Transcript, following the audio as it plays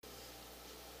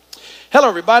Hello,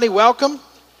 everybody. Welcome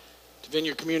to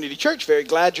Vineyard Community Church. Very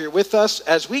glad you're with us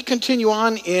as we continue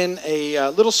on in a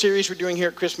little series we're doing here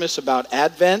at Christmas about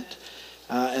Advent.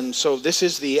 And so this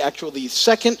is the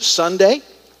second Sunday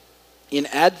in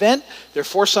Advent. There are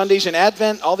 4 Sundays in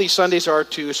Advent. All these Sundays are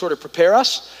to sort of prepare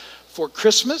us for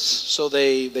Christmas. So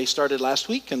they started last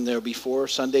week, and there'll be 4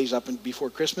 Sundays up and before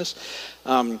Christmas.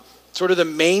 Sort of the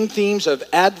main themes of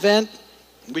Advent.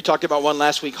 We talked about one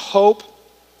last week: hope,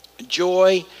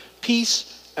 joy,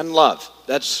 peace, and love.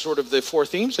 That's sort of the 4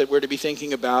 themes that we're to be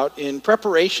thinking about in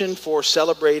preparation for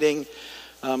celebrating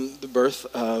the birth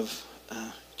of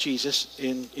Jesus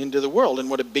into the world, and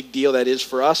what a big deal that is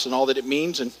for us and all that it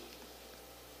means. And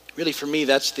really, for me,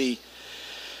 that's the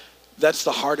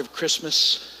heart of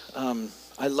Christmas.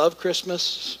 I love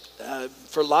Christmas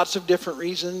for lots of different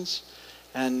reasons.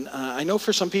 And I know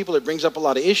for some people it brings up a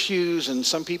lot of issues, and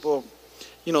some people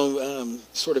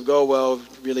sort of go, well,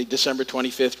 really December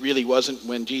 25th really wasn't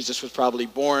when Jesus was probably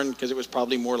born, because it was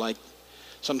probably more like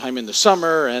sometime in the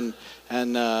summer, and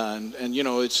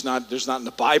it's not, there's not in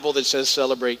the Bible that says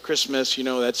celebrate Christmas,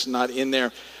 that's not in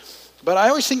there. But I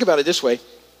always think about it this way: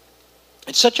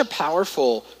 it's such a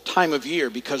powerful time of year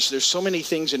because there's so many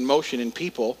things in motion in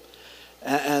people,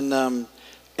 and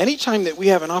anytime that we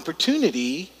have an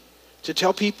opportunity to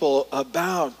tell people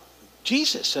about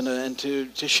Jesus and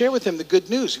to share with them the good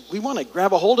news, we want to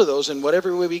grab a hold of those in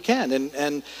whatever way we can.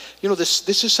 And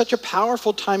this is such a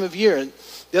powerful time of year. And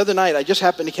the other night, I just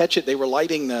happened to catch it. They were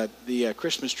lighting the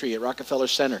Christmas tree at Rockefeller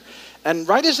Center. And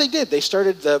right as they did, they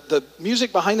started, the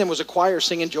music behind them was a choir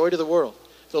singing "Joy to the World,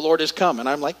 the Lord has come." And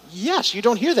I'm like, yes, you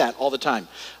don't hear that all the time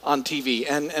on TV.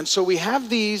 And so we have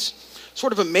these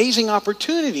sort of amazing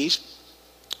opportunities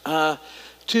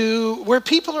to where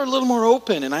people are a little more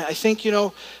open. And I think,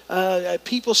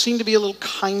 people seem to be a little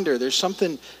kinder. There's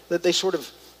something that they sort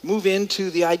of move into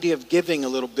the idea of giving a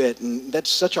little bit. And that's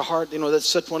such a hard, that's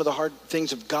such one of the hard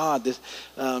things of God, that,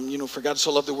 for God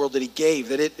so loved the world that he gave,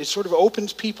 that it sort of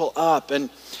opens people up. And,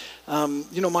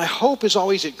 my hope is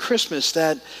always at Christmas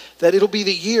that it'll be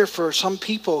the year for some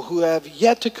people who have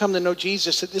yet to come to know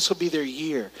Jesus, that this will be their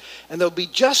year. And there'll be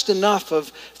just enough of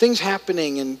things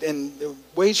happening and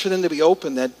ways for them to be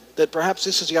open that perhaps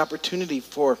this is the opportunity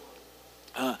for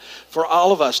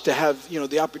all of us to have,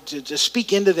 the opportunity to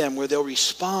speak into them where they'll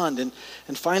respond and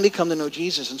finally come to know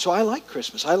Jesus. And so I like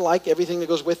Christmas. I like everything that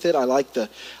goes with it. I like the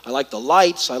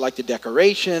lights. I like the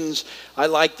decorations. I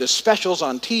like the specials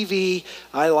on TV.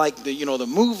 I like the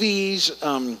movies.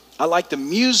 I like the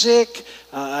music.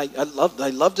 I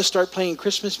love to start playing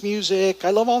Christmas music.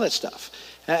 I love all that stuff.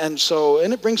 And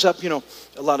it brings up,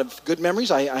 a lot of good memories.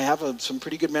 I have some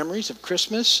pretty good memories of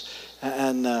Christmas,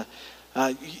 and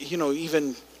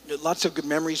even lots of good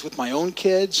memories with my own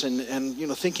kids,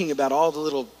 and thinking about all the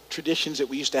little traditions that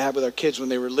we used to have with our kids when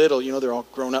they were little. They're all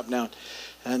grown up now,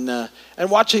 and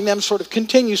watching them sort of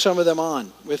continue some of them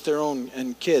on with their own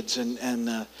and kids,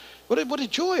 and what a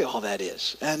joy all that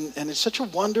is, and it's such a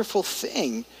wonderful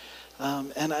thing,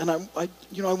 and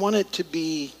I want it to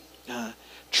be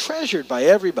treasured by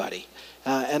everybody,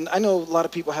 and I know a lot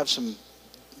of people have some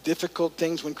difficult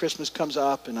things when Christmas comes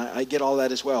up, and I get all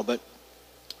that as well, but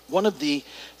one of these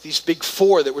big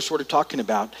 4 that we're sort of talking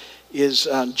about is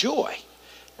joy.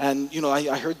 And,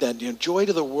 I heard that, joy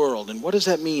to the world. And what does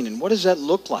that mean? And what does that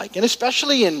look like? And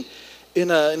especially in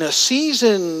a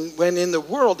season when in the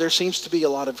world there seems to be a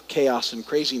lot of chaos and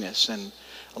craziness and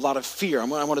a lot of fear. I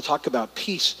want to talk about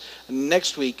peace. And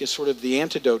next week is sort of the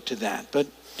antidote to that. But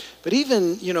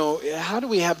even, how do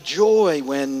we have joy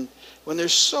when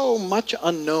there's so much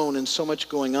unknown and so much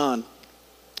going on?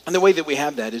 And the way that we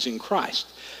have that is in Christ.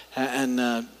 And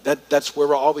that's where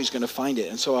we're always going to find it.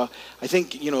 And so I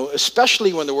think,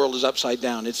 especially when the world is upside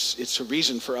down, it's a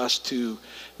reason for us to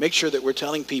make sure that we're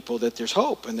telling people that there's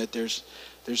hope and that there's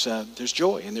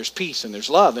joy and there's peace and there's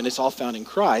love, and it's all found in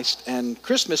Christ. And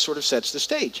Christmas sort of sets the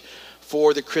stage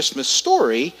for the Christmas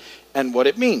story and what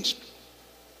it means.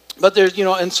 But there's,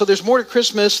 and so there's more to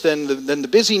Christmas than the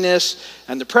busyness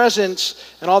and the presents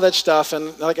and all that stuff.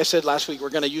 And like I said last week, we're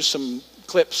going to use some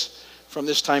clips from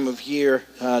this time of year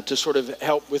to sort of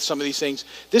help with some of these things.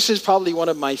 This is probably one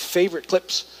of my favorite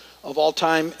clips of all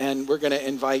time, and we're going to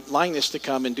invite Linus to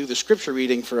come and do the scripture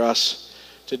reading for us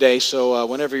today. So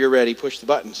whenever you're ready, push the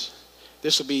buttons.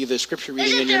 This will be the scripture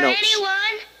reading in your notes. Is there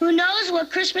anyone who knows what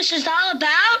Christmas is all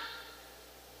about?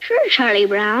 Sure, Charlie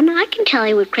Brown. I can tell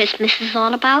you what Christmas is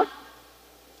all about.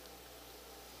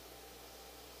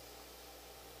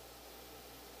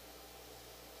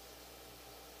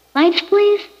 Lights,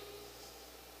 please.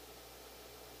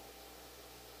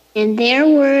 And there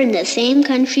were in the same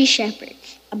country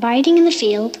shepherds, abiding in the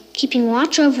field, keeping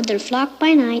watch over their flock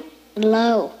by night. And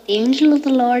lo, the angel of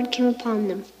the Lord came upon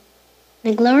them.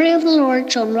 And the glory of the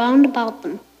Lord shone round about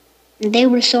them. And they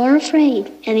were sore afraid.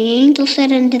 And the angel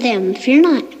said unto them, Fear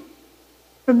not.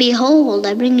 For behold,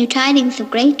 I bring you tidings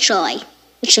of great joy,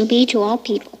 which shall be to all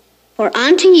people. For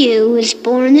unto you is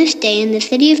born this day in the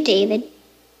city of David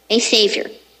a Savior,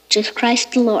 which is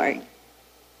Christ the Lord.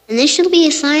 And this shall be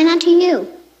a sign unto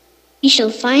you. Ye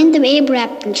shall find the babe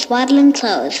wrapped in swaddling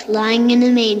clothes, lying in a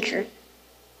manger.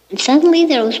 And suddenly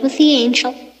there was with the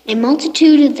angel a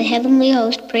multitude of the heavenly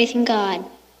host praising God,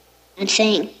 and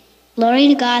saying, Glory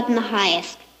to God in the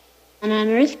highest, and on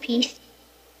earth peace,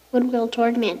 goodwill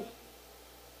toward men.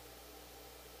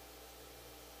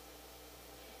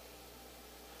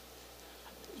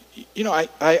 You know,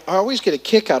 I always get a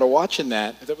kick out of watching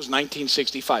that. That was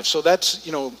 1965. So that's,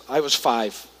 I was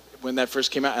 5 when that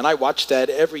first came out, and I watched that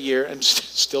every year and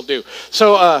still do.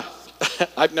 So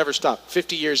I've never stopped,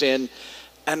 50 years in,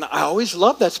 and I always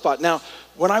loved that spot. Now,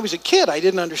 when I was a kid, I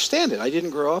didn't understand it. I didn't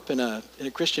grow up in a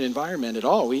Christian environment at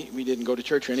all. We didn't go to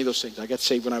church or any of those things. I got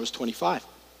saved when I was 25.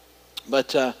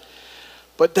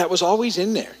 But that was always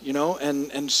in there,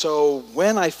 and so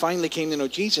when I finally came to know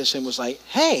Jesus and was like,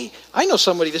 hey, I know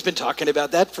somebody that's been talking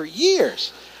about that for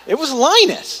years. It was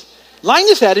Linus.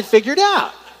 Linus had it figured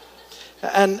out.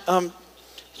 And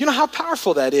you know how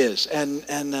powerful that is. And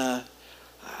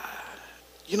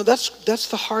that's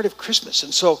the heart of Christmas.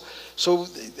 And so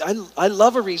I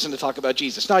love a reason to talk about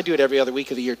Jesus. Now I do it every other week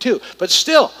of the year too. But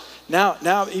still,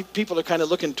 now people are kind of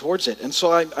looking towards it. And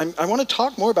so I want to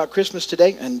talk more about Christmas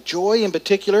today, and joy in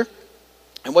particular,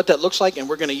 and what that looks like. And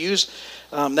we're going to use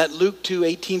that Luke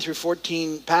 2:18 through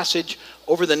 14 passage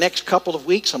over the next couple of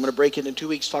weeks. I'm going to break it in 2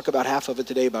 weeks, talk about half of it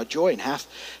today about joy and half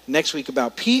next week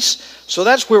about peace. So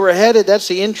that's where we're headed. That's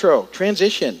the intro.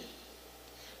 Transition.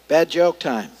 Bad joke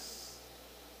time.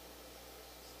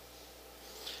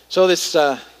 So this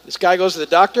guy goes to the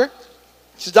doctor.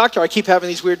 He says, Doctor, I keep having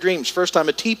these weird dreams. First I'm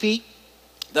a teepee,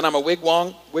 then I'm a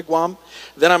wigwam,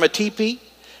 then I'm a teepee,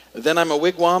 then I'm a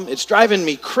wigwam. It's driving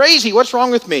me crazy. What's wrong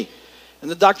with me?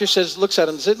 And the doctor looks at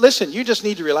him and says, listen, you just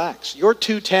need to relax. You're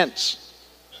too tense.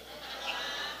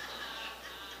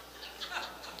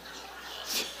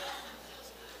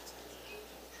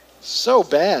 So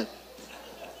bad.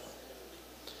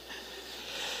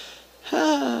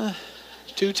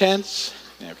 Too tense.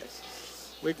 Okay.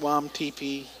 Wigwam,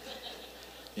 teepee.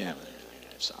 Yeah,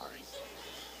 sorry.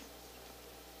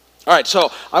 All right,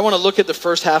 so I want to look at the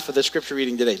first half of the scripture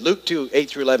reading today. Luke 2:8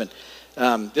 through 11.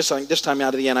 This time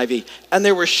out of the NIV. And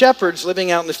there were shepherds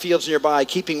living out in the fields nearby,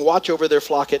 keeping watch over their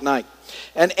flock at night.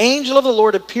 An angel of the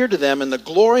Lord appeared to them, and the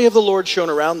glory of the Lord shone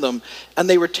around them, and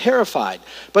they were terrified.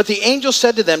 But the angel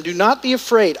said to them, Do not be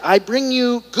afraid. I bring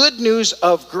you good news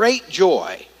of great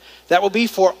joy that will be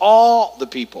for all the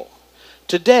people.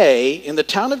 Today, in the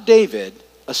town of David,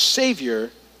 a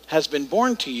Savior has been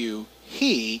born to you.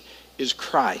 He is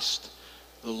Christ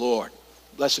the Lord.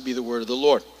 Blessed be the word of the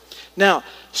Lord. Now,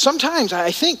 sometimes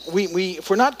I think if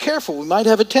we're not careful, we might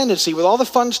have a tendency with all the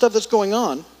fun stuff that's going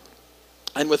on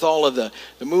and with all of the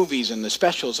movies and the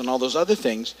specials and all those other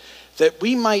things, that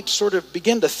we might sort of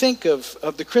begin to think of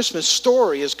the Christmas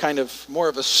story as kind of more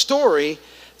of a story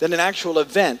than an actual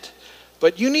event.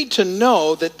 But you need to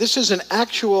know that this is an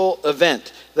actual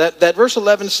event. That verse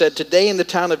 11 said, Today in the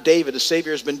town of David, a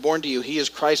Savior has been born to you. He is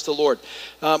Christ the Lord.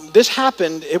 This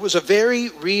happened, it was a very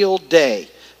real day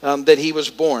that he was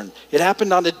born. It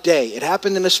happened on a day. It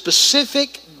happened in a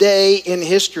specific day in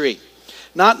history.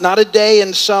 Not a day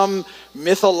in some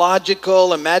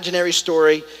mythological, imaginary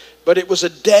story, but it was a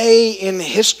day in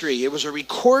history. It was a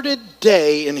recorded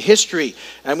day in history.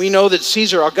 And we know that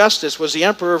Caesar Augustus was the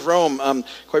emperor of Rome.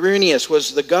 Quirinius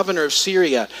was the governor of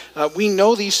Syria. We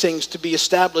know these things to be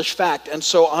established fact. And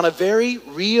so on a very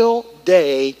real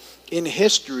day in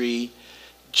history,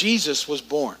 Jesus was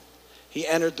born. He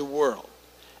entered the world.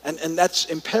 And that's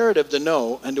imperative to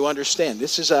know and to understand.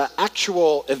 This is an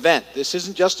actual event. This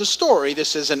isn't just a story.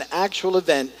 This is an actual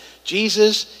event.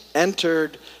 Jesus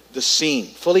entered the scene,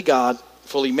 fully God,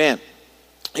 fully man.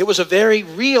 It was a very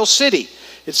real city.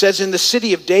 It says in the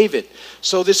city of David.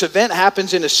 So this event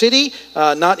happens in a city,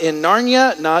 not in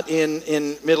Narnia, not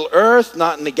in Middle Earth,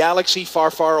 not in the galaxy far,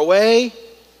 far away,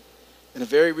 in a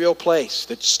very real place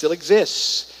that still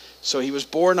exists. So he was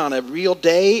born on a real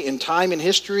day in time in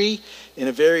history, in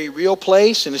a very real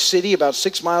place, in a city about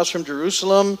 6 miles from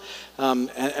Jerusalem.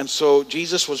 And so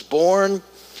Jesus was born.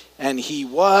 And he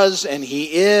was and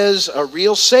he is a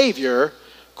real Savior,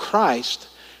 Christ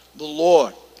the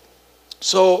Lord.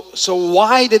 So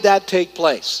why did that take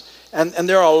place? And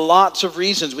there are lots of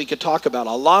reasons we could talk about.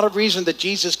 A lot of reasons that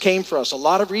Jesus came for us. A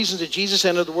lot of reasons that Jesus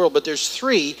entered the world. But there's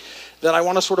 3 that I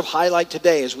want to sort of highlight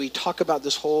today as we talk about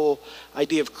this whole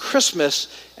idea of Christmas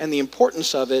and the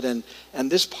importance of it, and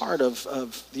this part of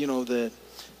the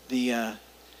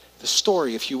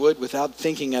story, if you would, without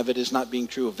thinking of it as not being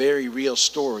true, a very real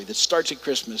story that starts at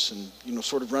Christmas and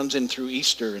sort of runs in through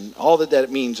Easter and all that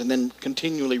it means, and then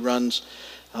continually runs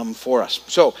for us.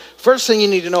 So, first thing you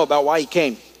need to know about why he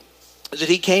came is that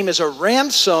he came as a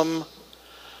ransom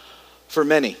for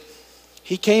many.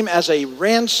 He came as a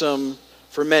ransom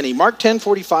for many. Mark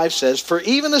 10:45 says, "For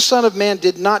even the Son of Man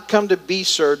did not come to be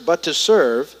served, but to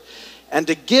serve, and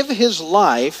to give his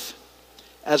life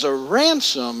as a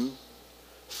ransom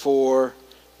for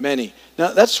many."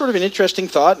 Now, that's sort of an interesting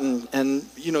thought, and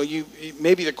you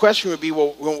maybe the question would be, well,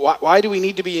 why do we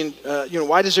need to be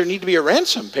why does there need to be a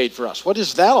ransom paid for us? What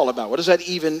is that all about? What does that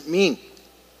even mean?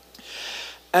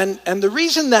 And the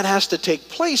reason that has to take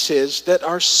place is that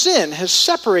our sin has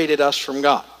separated us from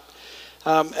God.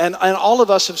 And all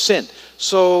of us have sinned.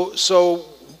 So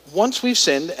once we've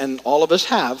sinned, and all of us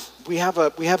have, we have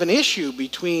an issue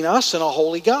between us and a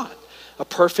holy God, a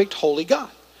perfect holy God.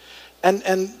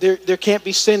 And there can't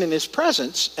be sin in his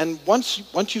presence. And once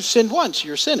you've sinned once,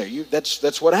 you're a sinner.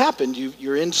 That's what happened.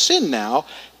 You're in sin now,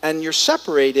 and you're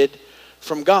separated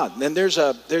from God. And there's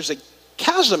a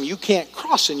chasm you can't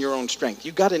cross in your own strength.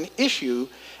 You've got an issue,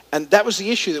 and that was the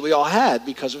issue that we all had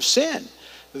because of sin.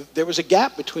 There was a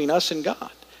gap between us and God,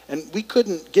 and we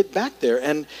couldn't get back there.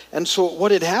 And so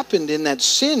what had happened in that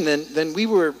sin, then we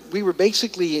were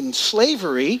basically in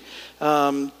slavery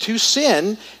to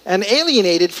sin and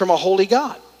alienated from a holy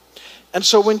God. And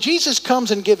so when Jesus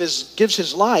comes and gives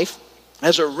his life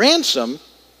as a ransom,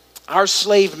 our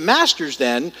slave masters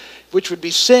then, which would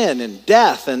be sin and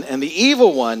death and the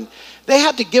evil one, they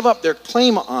had to give up their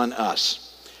claim on us.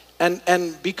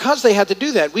 And because they had to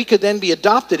do that, we could then be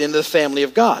adopted into the family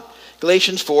of God.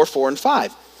 Galatians 4 and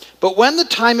 5. "But when the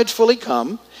time had fully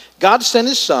come, God sent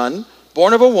his Son,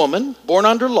 born of a woman, born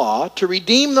under law, to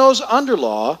redeem those under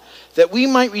law, that we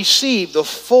might receive the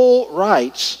full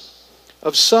rights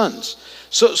of sons."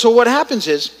 So what happens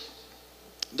is,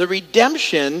 the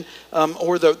redemption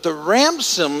or the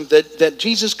ransom that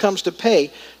Jesus comes to pay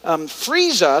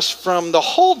frees us from the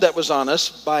hold that was on us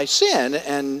by sin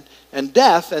and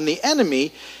death and the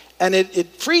enemy, and it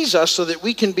frees us so that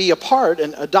we can be a part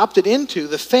and adopted into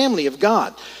the family of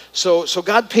God. So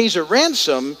God pays a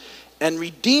ransom and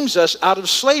redeems us out of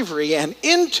slavery and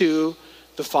into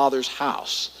the Father's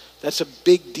house. That's a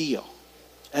big deal.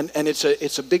 And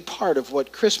it's a big part of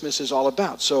what Christmas is all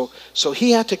about. So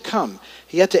he had to come.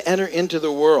 He had to enter into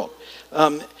the world.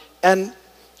 And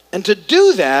to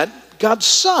do that, God's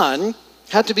Son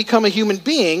had to become a human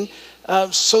being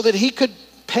so that he could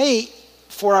pay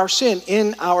for our sin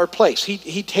in our place.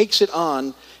 He takes it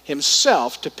on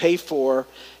himself to pay for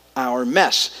our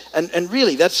mess. And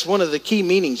really, that's one of the key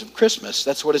meanings of Christmas.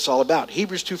 That's what it's all about.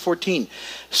 Hebrews 2:14.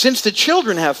 "Since the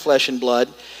children have flesh and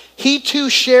blood, he too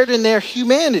shared in their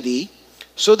humanity,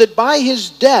 so that by his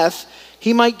death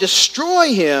he might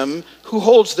destroy him who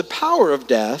holds the power of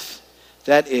death,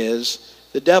 that is,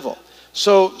 the devil."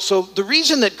 So the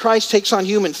reason that Christ takes on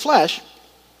human flesh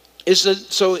is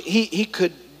that so he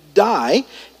could die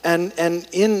and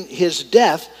in his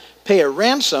death pay a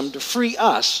ransom to free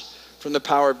us from the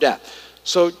power of death.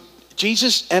 So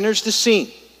Jesus enters the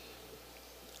scene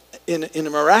in a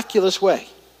miraculous way.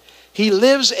 He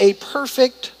lives a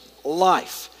perfect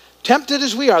life. Tempted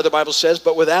as we are, the Bible says,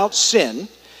 but without sin.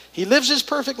 He lives his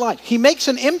perfect life. He makes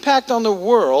an impact on the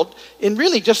world in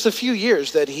really just a few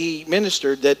years that he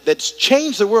ministered that's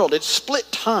changed the world. It's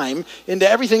split time into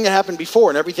everything that happened before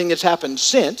and everything that's happened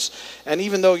since. And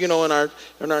even though, in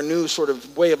our new sort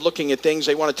of way of looking at things,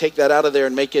 they want to take that out of there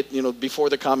and make it, before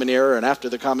the common era and after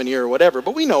the common era or whatever.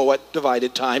 But we know what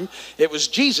divided time. It was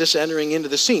Jesus entering into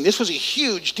the scene. This was a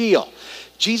huge deal.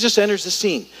 Jesus enters the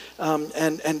scene,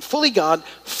 and fully God,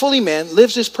 fully man,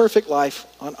 lives his perfect life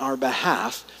on our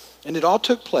behalf. And it all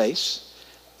took place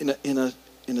in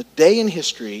a day in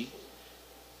history,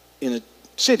 in a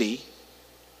city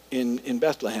in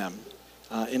Bethlehem,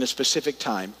 in a specific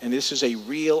time. And this is a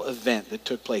real event that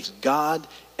took place. God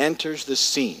enters the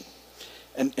scene.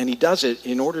 And he does it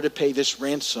in order to pay this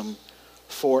ransom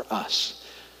for us.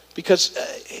 Because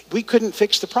we couldn't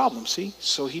fix the problem, see?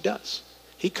 So he does.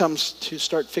 He comes to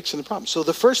start fixing the problem. So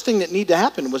the first thing that needed to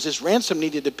happen was this ransom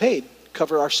needed to pay,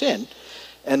 cover our sin,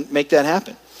 and make that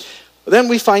happen. Then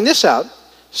we find this out.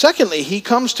 Secondly, he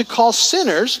comes to call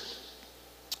sinners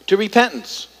to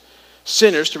repentance.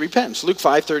 Sinners to repentance. Luke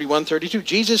 5:31-32.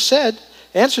 Jesus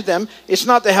answered them, "It's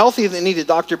not the healthy that need a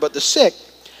doctor, but the sick.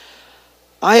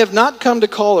 I have not come to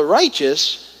call the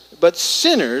righteous, but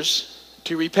sinners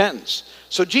to repentance."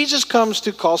 So Jesus comes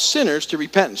to call sinners to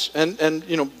repentance. And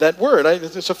you know, that word,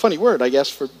 it's a funny word, I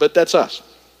guess, but that's us.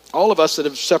 All of us that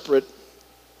have separate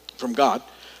from God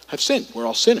have sinned. We're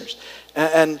all sinners.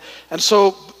 And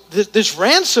so this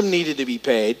ransom needed to be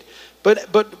paid.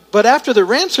 But after the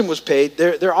ransom was paid,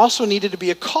 there also needed to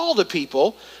be a call to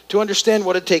people to understand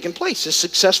what had taken place, a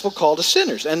successful call to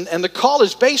sinners. And the call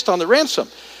is based on the ransom.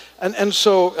 And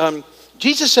so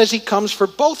Jesus says he comes for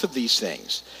both of these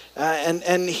things.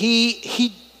 And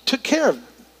he took care of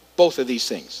both of these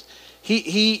things.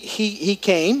 He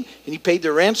came and he paid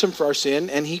the ransom for our sin,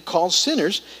 and he calls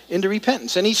sinners into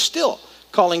repentance. And he's still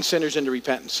calling sinners into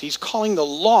repentance. He's calling the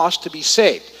lost to be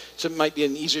saved. So it might be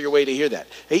an easier way to hear that.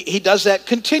 He does that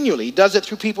continually. He does it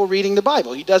through people reading the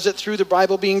Bible. He does it through the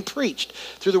Bible being preached,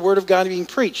 through the Word of God being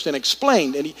preached and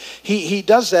explained. And he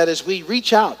does that as we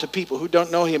reach out to people who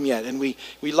don't know him yet. And we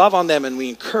love on them and we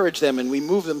encourage them and we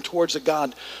move them towards a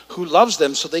God who loves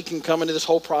them so they can come into this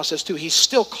whole process too. He's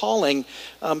still calling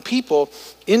people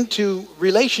into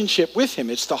relationship with him.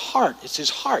 It's the heart. It's his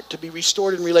heart to be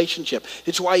restored in relationship.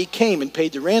 It's why he came and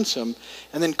paid the ransom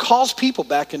and then calls people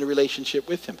back into relationship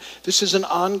with him. This is an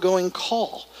ongoing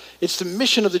call. It's the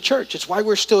mission of the church. It's why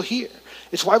we're still here.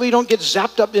 It's why we don't get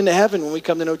zapped up into heaven when we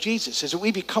come to know Jesus. Is that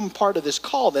we become part of this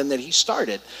call then that he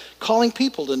started, calling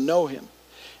people to know him.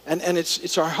 And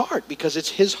it's our heart because it's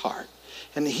his heart.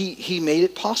 And he made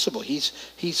it possible.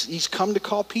 He's come to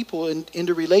call people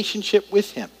into relationship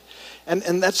with him.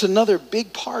 And that's another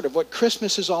big part of what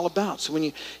Christmas is all about. So when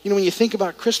you think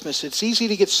about Christmas, it's easy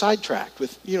to get sidetracked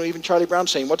with, even Charlie Brown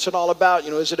saying, what's it all about?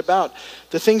 Is it about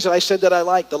the things that I said that I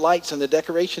like, the lights and the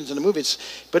decorations and the movies?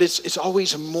 But it's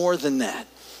always more than that.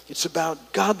 It's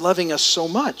about God loving us so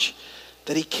much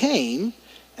that he came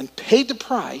and paid the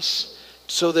price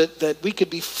so that we could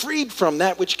be freed from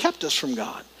that which kept us from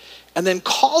God. And then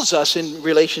calls us in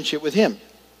relationship with him.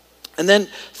 And then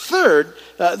third,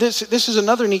 this is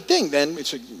another neat thing then,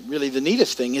 it's really the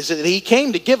neatest thing, is that he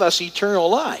came to give us eternal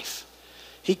life.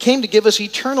 He came to give us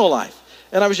eternal life.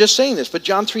 And I was just saying this, but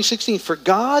John 3:16, for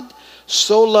God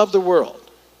so loved the world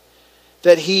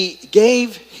that he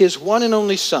gave his one and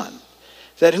only Son,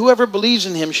 that whoever believes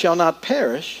in him shall not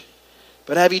perish,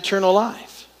 but have eternal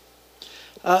life.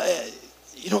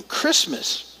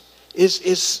 Christmas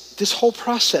is this whole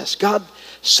process. God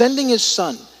sending his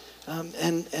Son,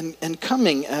 and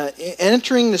coming,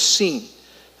 entering the scene,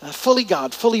 fully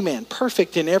God, fully man,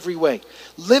 perfect in every way,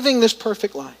 living this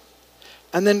perfect life,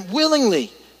 and then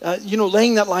willingly,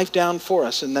 laying that life down for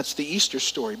us, and that's the Easter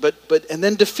story. And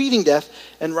then defeating death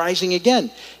and rising again,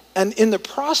 and in the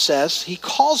process, he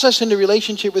calls us into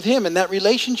relationship with him, and that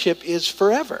relationship is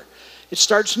forever. It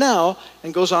starts now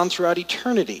and goes on throughout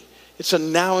eternity. It's a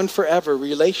now and forever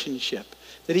relationship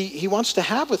that he wants to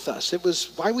have with us. It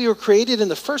was why we were created in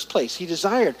the first place. He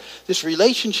desired this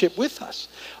relationship with us.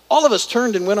 All of us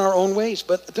turned and went our own ways,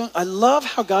 but I love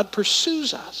how God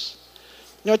pursues us.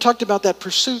 I talked about that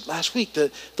pursuit last week,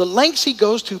 the lengths he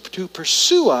goes to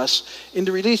pursue us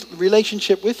into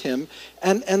relationship with him,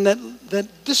 and that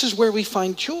this is where we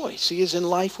find joy. See, is in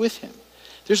life with him.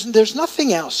 There's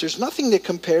nothing else. There's nothing that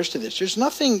compares to this. There's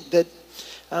nothing that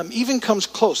even comes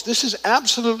close. This is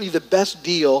absolutely the best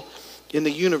deal in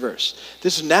the universe.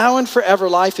 This now and forever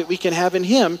life that we can have in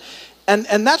him.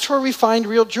 And that's where we find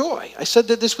real joy. I said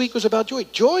that this week was about joy.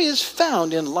 Joy is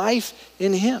found in life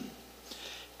in him.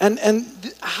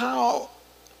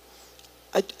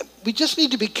 We just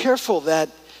need to be careful that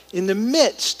in the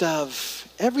midst of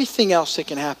everything else that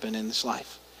can happen in this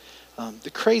life,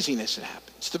 the craziness that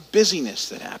happens, the busyness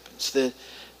that happens, the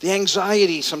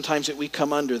anxiety sometimes that we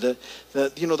come under, the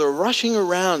rushing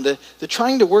around, the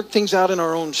trying to work things out in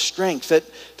our own strength,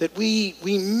 that we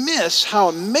miss how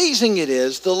amazing it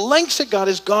is, the lengths that God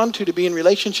has gone to be in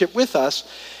relationship with us,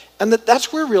 and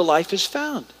that's where real life is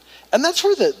found. And that's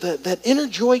where that inner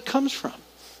joy comes from,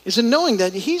 is in knowing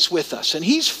that he's with us and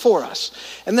he's for us.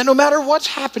 And that no matter what's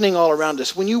happening all around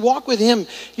us, when you walk with him,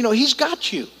 he's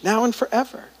got you now and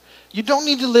forever. You don't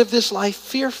need to live this life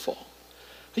fearful.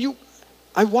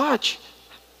 I watch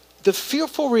the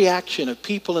fearful reaction of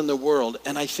people in the world,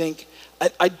 and I think,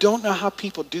 I don't know how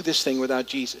people do this thing without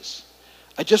Jesus.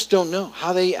 I just don't know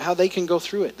how they can go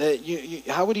through it.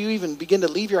 How would you even begin to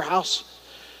leave your house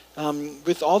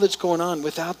with all that's going on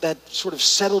without that sort of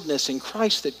settledness in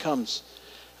Christ that comes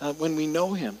when we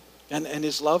know him and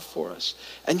his love for us?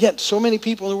 And yet so many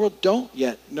people in the world don't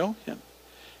yet know him.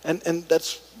 And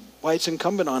that's why it's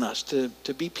incumbent on us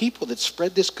to be people that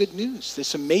spread this good news,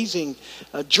 this amazing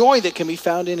joy that can be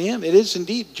found in him. It is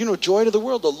indeed, joy to the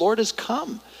world. The Lord has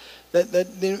come.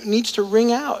 That needs to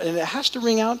ring out, and it has to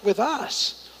ring out with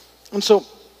us. And so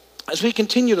as we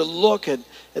continue to look at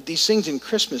at these things in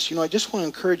Christmas, I just want to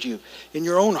encourage you in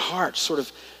your own heart, sort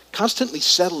of constantly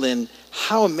settle in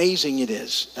how amazing it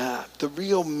is, the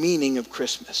real meaning of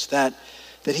Christmas, that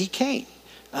he came.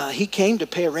 He came to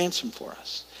pay a ransom for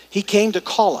us. He came to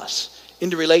call us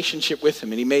into relationship with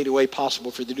him, and he made a way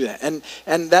possible for us to do that.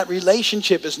 And that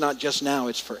relationship is not just now,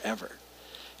 it's forever.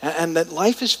 And that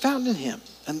life is found in him.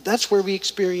 And that's where we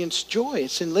experience joy.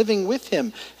 It's in living with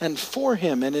him and for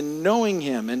him and in knowing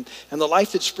him and the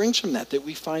life that springs from that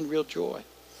we find real joy.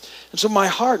 And so my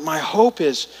hope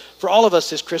is for all of us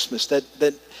this Christmas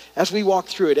that as we walk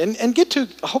through it and get to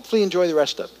hopefully enjoy the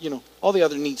rest of, all the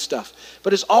other neat stuff.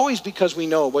 But it's always because we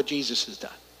know what Jesus has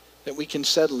done, that we can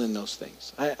settle in those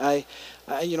things. I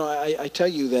tell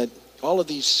you that all of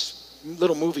these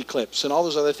little movie clips and all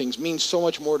those other things mean so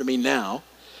much more to me now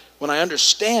when I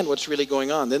understand what's really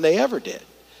going on than they ever did.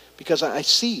 Because I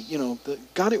see,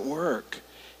 God at work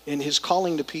in his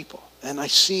calling to people. And I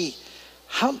see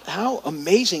how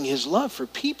amazing his love for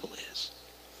people is.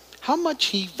 How much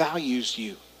he values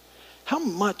you. How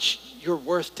much you're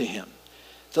worth to him.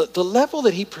 The level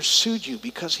that he pursued you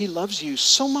because he loves you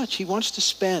so much. He wants to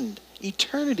spend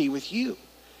eternity with you.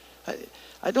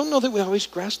 I don't know that we always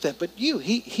grasp that, but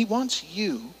he wants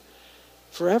you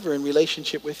forever in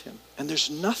relationship with him. And there's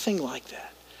nothing like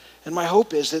that. And my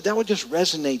hope is that will just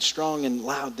resonate strong and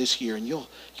loud this year, and you'll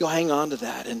hang on to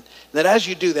that. And that as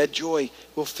you do, that joy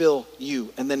will fill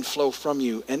you and then flow from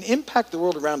you and impact the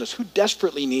world around us who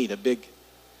desperately need a big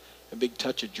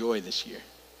touch of joy this year.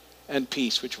 And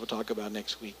peace, which we'll talk about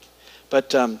next week. But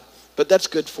that's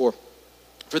good for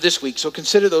this week. So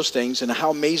consider those things and how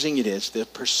amazing it is. The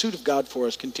pursuit of God for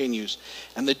us continues,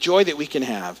 and the joy that we can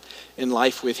have in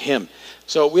life with him.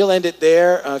 So we'll end it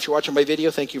there. If you're watching by video,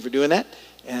 thank you for doing that.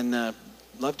 And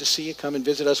love to see you. Come and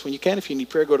visit us when you can. If you need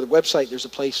prayer, go to the website. There's a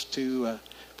place to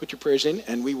put your prayers in,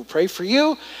 and we will pray for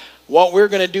you. What we're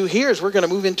going to do here is we're going to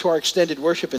move into our extended worship.